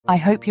I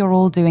hope you're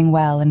all doing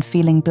well and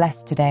feeling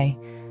blessed today.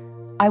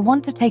 I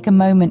want to take a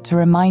moment to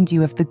remind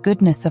you of the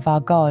goodness of our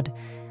God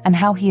and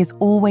how He is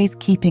always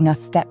keeping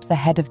us steps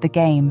ahead of the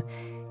game,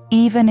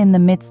 even in the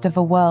midst of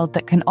a world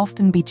that can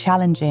often be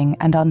challenging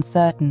and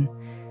uncertain.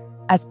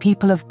 As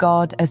people of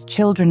God, as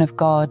children of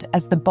God,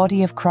 as the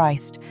body of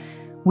Christ,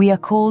 we are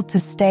called to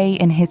stay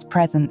in His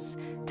presence,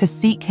 to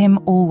seek Him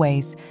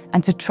always,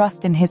 and to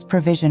trust in His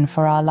provision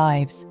for our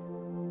lives.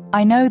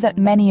 I know that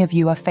many of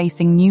you are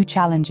facing new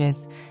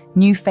challenges,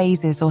 new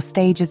phases or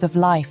stages of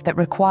life that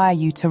require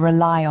you to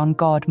rely on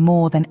God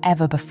more than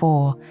ever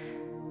before.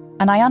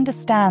 And I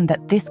understand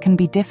that this can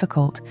be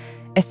difficult,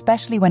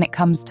 especially when it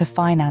comes to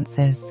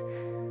finances.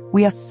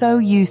 We are so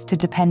used to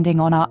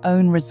depending on our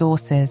own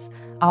resources,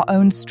 our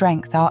own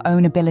strength, our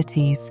own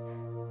abilities.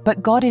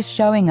 But God is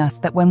showing us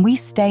that when we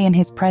stay in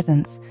His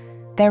presence,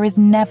 there is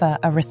never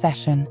a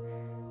recession.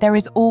 There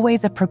is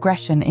always a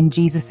progression in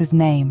Jesus'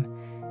 name.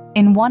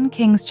 In 1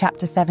 Kings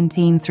chapter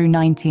 17 through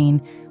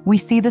 19, we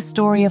see the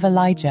story of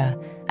Elijah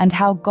and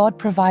how God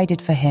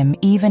provided for him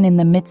even in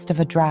the midst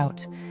of a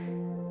drought.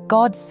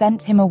 God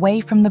sent him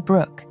away from the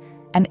brook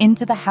and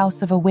into the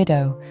house of a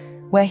widow,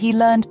 where he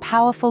learned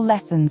powerful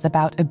lessons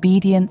about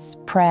obedience,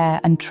 prayer,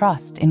 and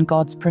trust in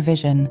God's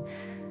provision.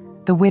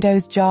 The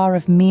widow's jar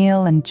of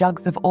meal and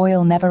jugs of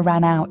oil never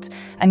ran out,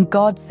 and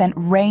God sent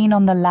rain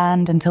on the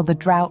land until the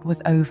drought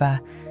was over.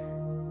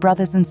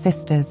 Brothers and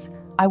sisters,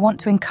 I want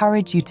to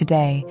encourage you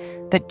today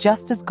that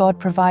just as God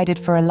provided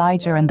for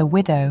Elijah and the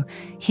widow,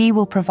 He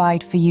will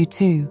provide for you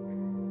too.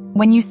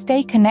 When you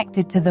stay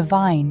connected to the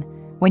vine,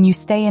 when you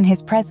stay in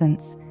His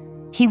presence,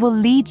 He will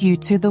lead you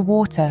to the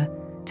water,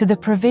 to the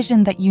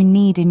provision that you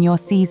need in your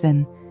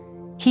season.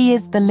 He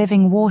is the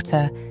living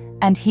water,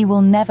 and He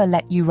will never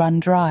let you run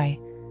dry.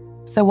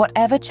 So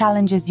whatever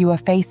challenges you are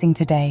facing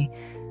today,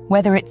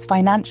 whether it's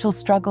financial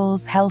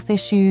struggles, health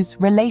issues,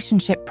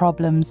 relationship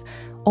problems,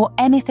 or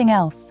anything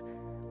else,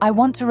 I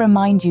want to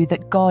remind you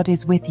that God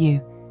is with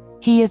you.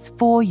 He is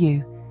for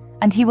you,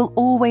 and He will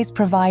always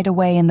provide a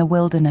way in the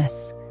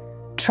wilderness.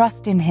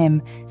 Trust in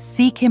Him,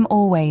 seek Him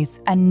always,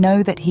 and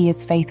know that He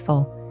is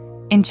faithful.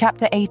 In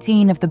chapter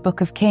 18 of the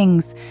book of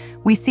Kings,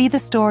 we see the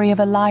story of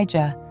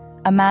Elijah,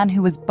 a man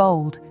who was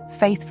bold,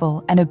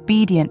 faithful, and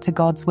obedient to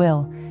God's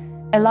will.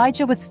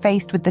 Elijah was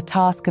faced with the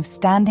task of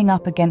standing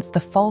up against the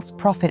false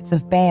prophets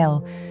of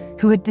Baal,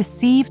 who had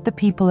deceived the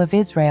people of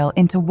Israel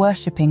into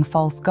worshipping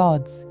false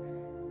gods.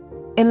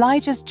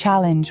 Elijah's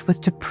challenge was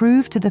to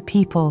prove to the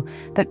people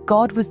that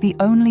God was the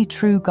only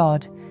true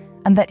God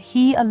and that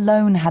He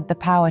alone had the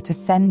power to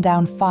send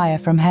down fire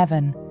from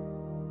heaven.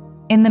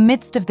 In the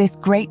midst of this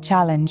great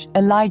challenge,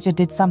 Elijah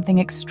did something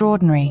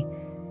extraordinary.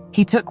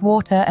 He took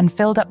water and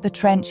filled up the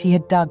trench he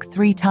had dug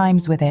 3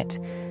 times with it.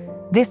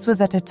 This was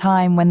at a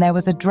time when there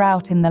was a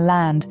drought in the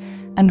land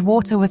and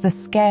water was a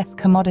scarce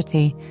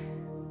commodity.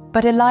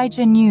 But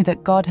Elijah knew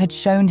that God had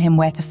shown him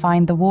where to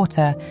find the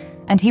water,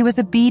 and he was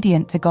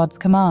obedient to God's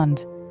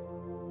command.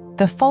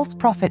 The false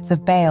prophets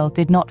of Baal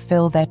did not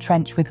fill their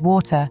trench with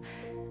water,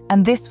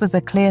 and this was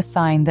a clear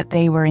sign that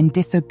they were in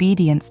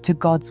disobedience to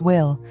God's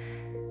will.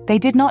 They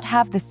did not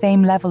have the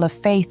same level of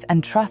faith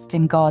and trust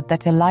in God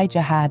that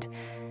Elijah had,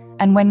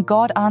 and when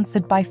God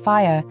answered by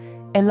fire,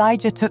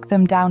 Elijah took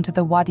them down to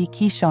the Wadi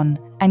Kishon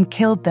and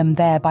killed them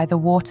there by the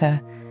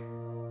water.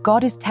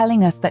 God is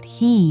telling us that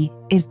He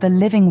is the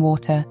living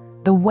water,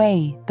 the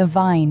way, the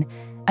vine,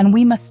 and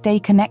we must stay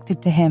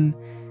connected to Him.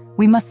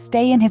 We must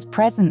stay in His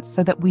presence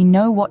so that we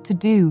know what to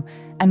do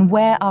and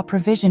where our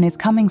provision is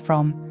coming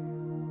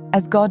from.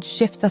 As God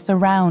shifts us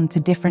around to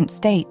different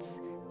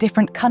states,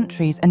 different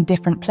countries, and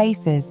different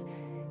places,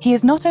 He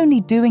is not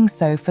only doing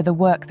so for the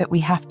work that we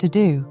have to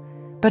do,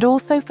 but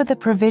also for the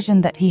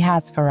provision that He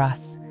has for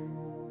us.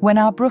 When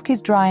our brook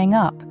is drying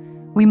up,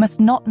 we must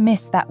not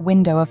miss that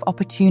window of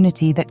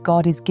opportunity that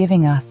God is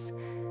giving us.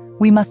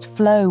 We must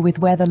flow with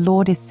where the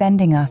Lord is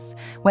sending us,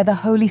 where the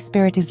Holy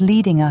Spirit is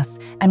leading us,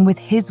 and with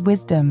His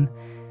wisdom.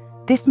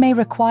 This may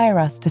require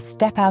us to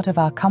step out of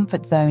our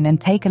comfort zone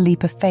and take a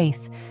leap of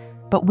faith,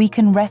 but we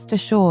can rest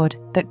assured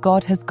that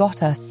God has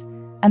got us,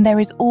 and there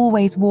is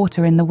always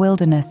water in the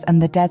wilderness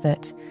and the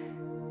desert.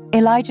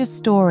 Elijah's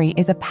story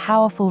is a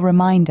powerful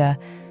reminder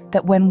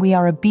that when we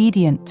are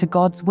obedient to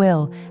God's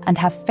will and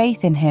have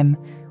faith in Him,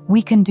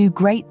 we can do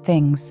great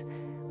things.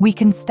 We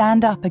can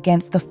stand up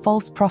against the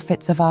false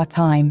prophets of our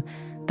time,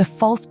 the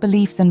false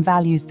beliefs and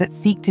values that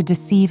seek to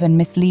deceive and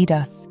mislead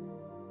us.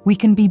 We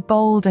can be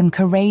bold and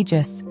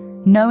courageous,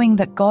 knowing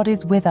that God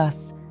is with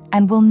us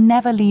and will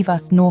never leave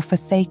us nor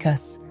forsake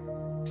us.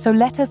 So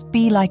let us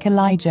be like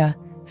Elijah,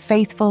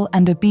 faithful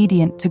and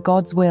obedient to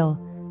God's will,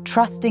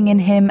 trusting in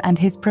Him and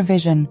His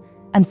provision,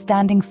 and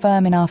standing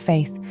firm in our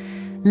faith.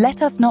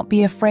 Let us not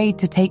be afraid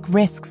to take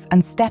risks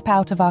and step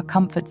out of our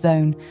comfort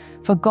zone,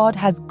 for God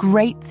has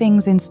great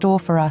things in store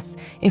for us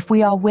if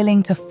we are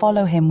willing to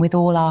follow Him with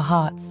all our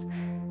hearts.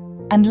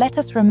 And let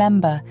us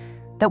remember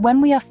that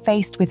when we are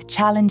faced with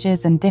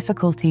challenges and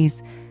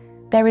difficulties,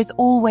 there is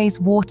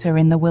always water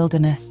in the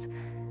wilderness,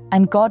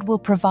 and God will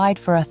provide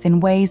for us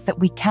in ways that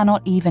we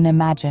cannot even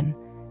imagine.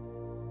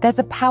 There's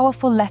a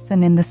powerful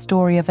lesson in the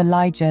story of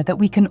Elijah that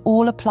we can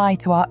all apply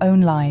to our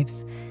own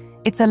lives.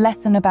 It's a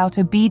lesson about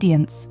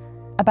obedience,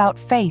 about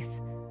faith,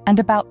 and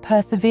about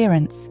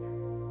perseverance.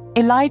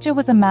 Elijah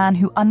was a man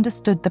who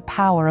understood the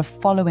power of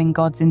following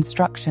God's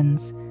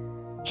instructions.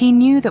 He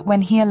knew that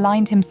when he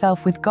aligned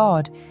himself with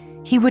God,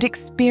 he would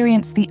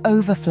experience the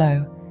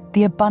overflow,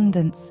 the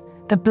abundance,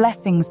 the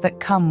blessings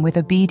that come with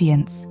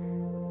obedience.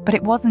 But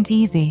it wasn't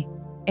easy.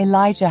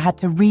 Elijah had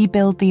to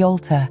rebuild the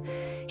altar.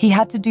 He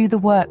had to do the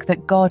work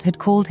that God had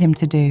called him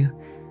to do.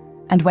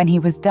 And when he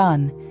was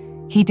done,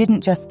 he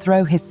didn't just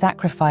throw his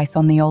sacrifice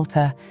on the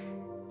altar.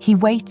 He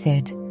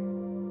waited.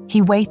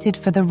 He waited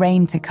for the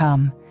rain to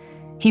come.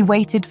 He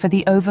waited for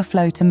the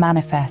overflow to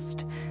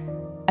manifest.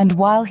 And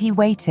while he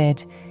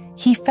waited,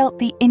 he felt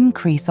the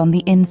increase on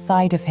the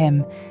inside of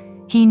him.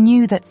 He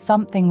knew that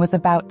something was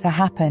about to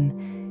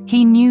happen.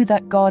 He knew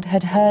that God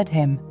had heard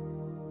him.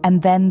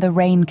 And then the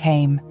rain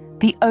came.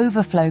 The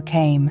overflow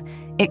came.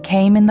 It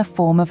came in the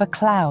form of a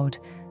cloud,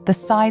 the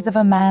size of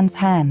a man's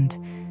hand.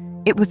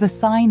 It was a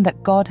sign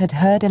that God had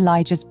heard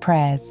Elijah's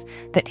prayers,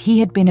 that he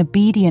had been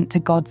obedient to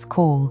God's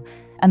call,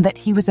 and that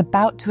he was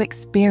about to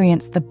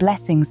experience the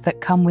blessings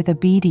that come with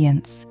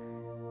obedience.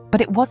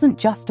 But it wasn't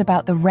just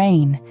about the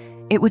rain.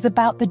 It was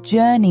about the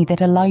journey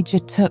that Elijah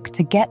took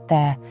to get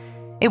there.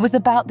 It was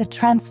about the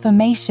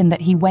transformation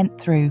that he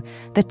went through,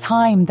 the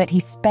time that he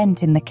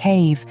spent in the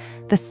cave,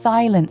 the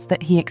silence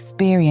that he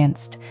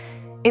experienced.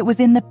 It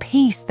was in the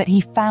peace that he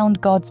found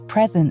God's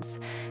presence,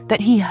 that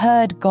he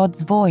heard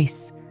God's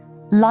voice.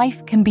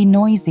 Life can be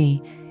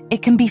noisy.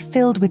 It can be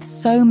filled with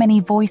so many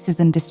voices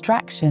and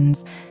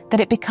distractions that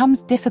it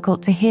becomes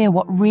difficult to hear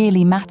what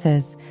really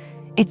matters.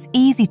 It's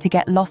easy to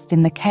get lost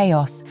in the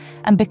chaos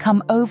and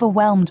become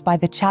overwhelmed by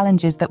the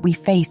challenges that we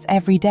face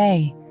every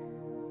day.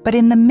 But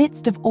in the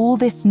midst of all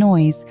this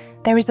noise,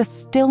 there is a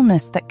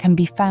stillness that can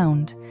be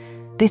found.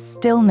 This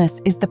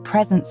stillness is the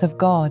presence of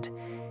God.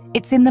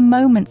 It's in the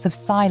moments of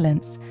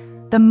silence,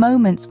 the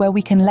moments where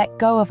we can let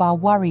go of our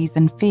worries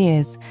and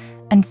fears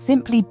and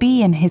simply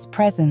be in His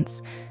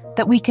presence,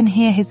 that we can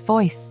hear His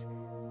voice.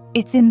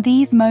 It's in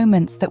these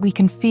moments that we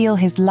can feel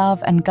His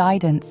love and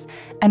guidance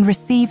and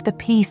receive the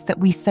peace that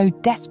we so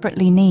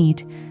desperately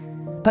need.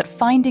 But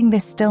finding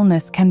this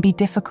stillness can be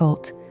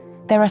difficult.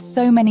 There are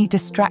so many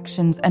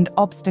distractions and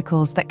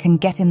obstacles that can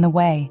get in the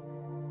way.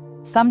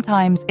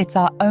 Sometimes it's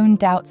our own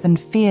doubts and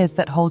fears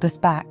that hold us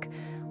back,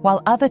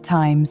 while other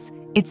times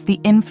it's the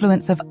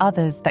influence of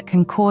others that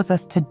can cause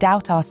us to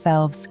doubt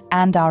ourselves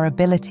and our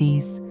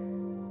abilities.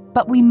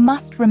 But we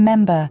must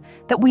remember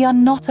that we are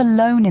not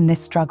alone in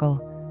this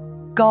struggle.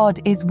 God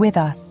is with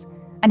us,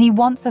 and He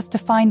wants us to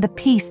find the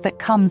peace that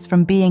comes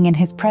from being in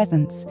His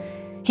presence.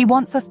 He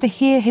wants us to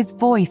hear His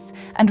voice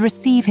and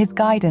receive His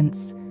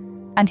guidance,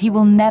 and He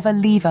will never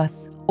leave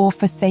us or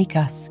forsake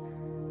us.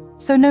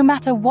 So no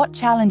matter what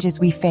challenges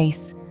we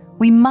face,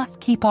 we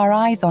must keep our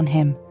eyes on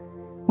Him.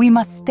 We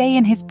must stay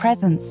in His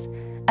presence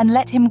and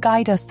let Him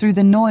guide us through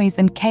the noise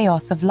and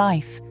chaos of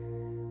life.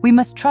 We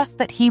must trust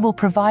that He will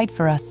provide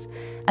for us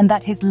and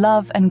that His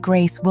love and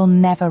grace will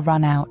never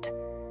run out.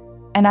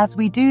 And as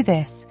we do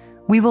this,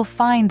 we will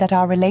find that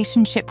our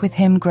relationship with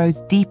Him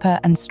grows deeper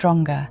and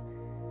stronger.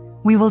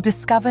 We will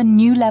discover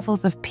new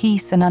levels of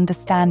peace and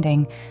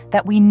understanding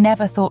that we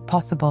never thought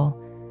possible,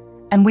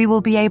 and we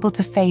will be able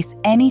to face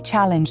any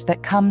challenge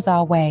that comes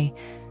our way,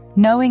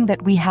 knowing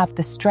that we have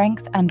the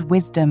strength and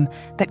wisdom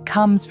that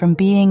comes from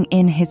being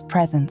in His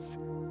presence.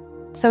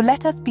 So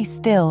let us be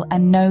still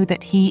and know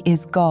that He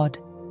is God.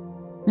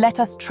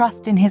 Let us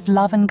trust in His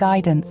love and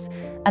guidance,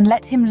 and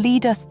let Him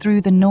lead us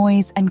through the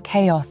noise and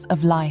chaos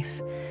of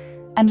life.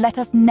 And let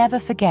us never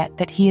forget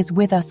that He is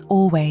with us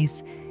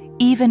always,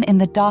 even in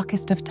the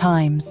darkest of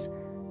times.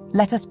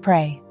 Let us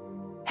pray.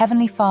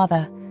 Heavenly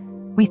Father,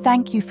 we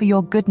thank You for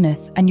Your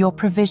goodness and Your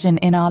provision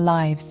in our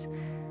lives.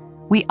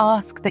 We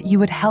ask that You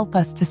would help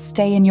us to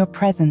stay in Your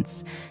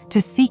presence,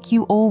 to seek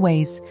You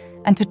always,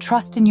 and to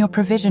trust in Your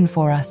provision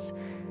for us.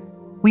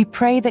 We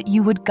pray that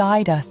You would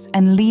guide us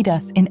and lead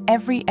us in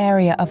every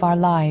area of our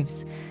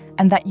lives,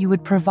 and that You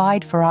would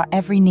provide for our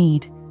every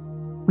need.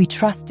 We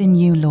trust in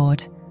You,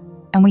 Lord,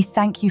 and we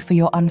thank You for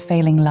Your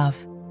unfailing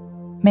love.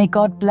 May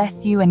God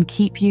bless you and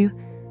keep you,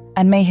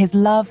 and may His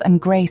love and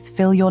grace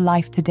fill your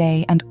life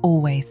today and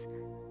always.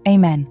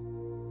 Amen.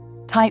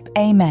 Type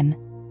Amen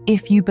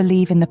if you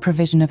believe in the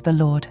provision of the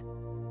Lord.